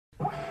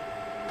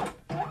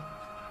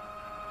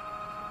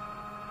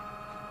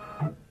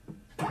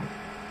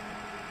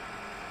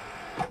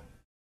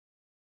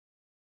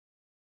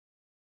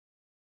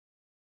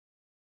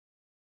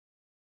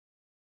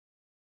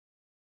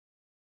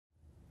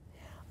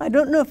I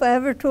don't know if I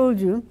ever told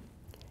you,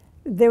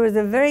 there was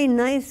a very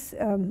nice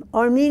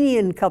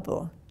Armenian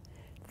couple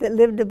that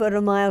lived about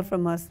a mile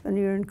from us when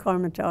we were in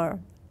Karmatar.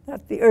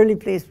 That's the early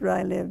place where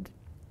I lived.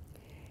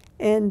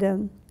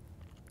 And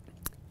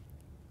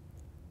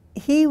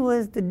he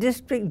was the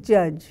district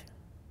judge,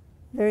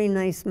 very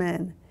nice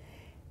man.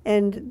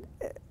 And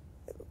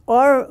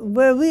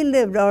where we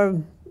lived, our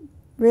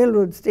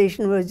railroad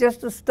station was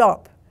just a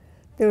stop.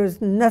 There was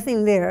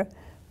nothing there,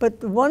 but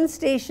the one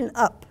station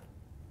up,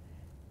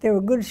 there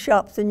were good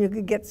shops and you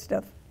could get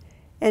stuff.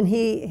 And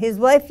his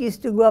wife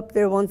used to go up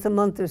there once a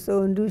month or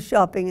so and do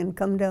shopping and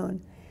come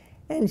down.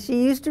 And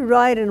she used to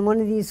ride in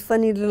one of these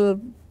funny little,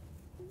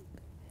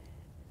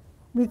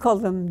 we call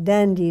them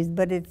dandies,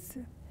 but it's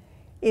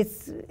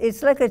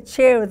like a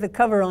chair with a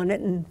cover on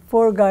it and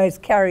 4 guys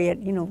carry it,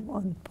 you know,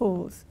 on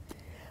poles.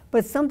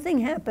 But something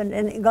happened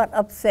and it got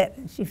upset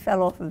and she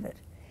fell off of it.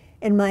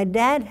 And my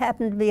dad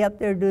happened to be up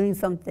there doing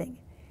something.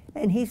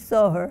 And he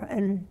saw her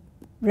and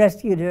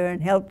rescued her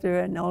and helped her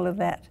and all of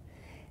that.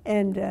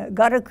 And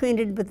got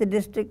acquainted with the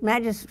district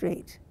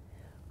magistrate,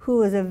 who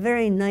was a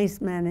very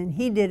nice man. And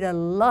he did a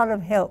lot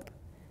of help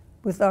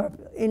with our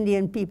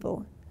Indian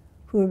people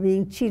who were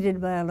being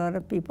cheated by a lot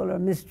of people or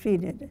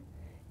mistreated.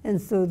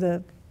 And so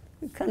the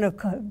kind of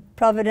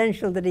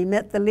providential that he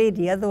met the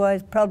lady,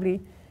 otherwise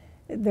probably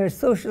their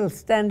social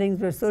standings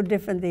were so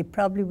different they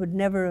probably would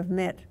never have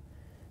met,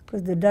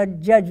 because the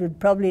judge would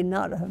probably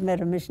not have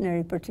met a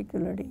missionary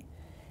particularly.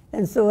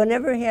 And so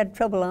whenever he had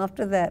trouble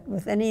after that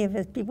with any of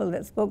his people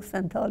that spoke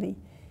Santali,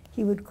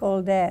 he would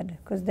call Dad,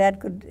 because Dad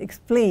could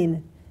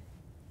explain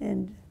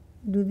and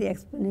do the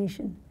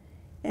explanation.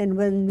 And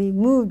when we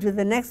moved to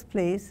the next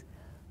place,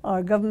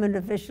 our government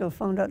official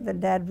found out that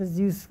Dad was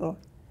useful.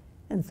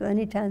 And so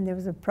anytime there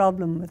was a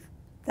problem with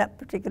that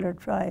particular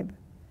tribe,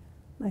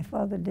 my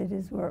father did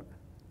his work.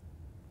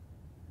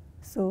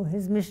 So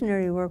his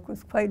missionary work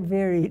was quite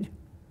varied.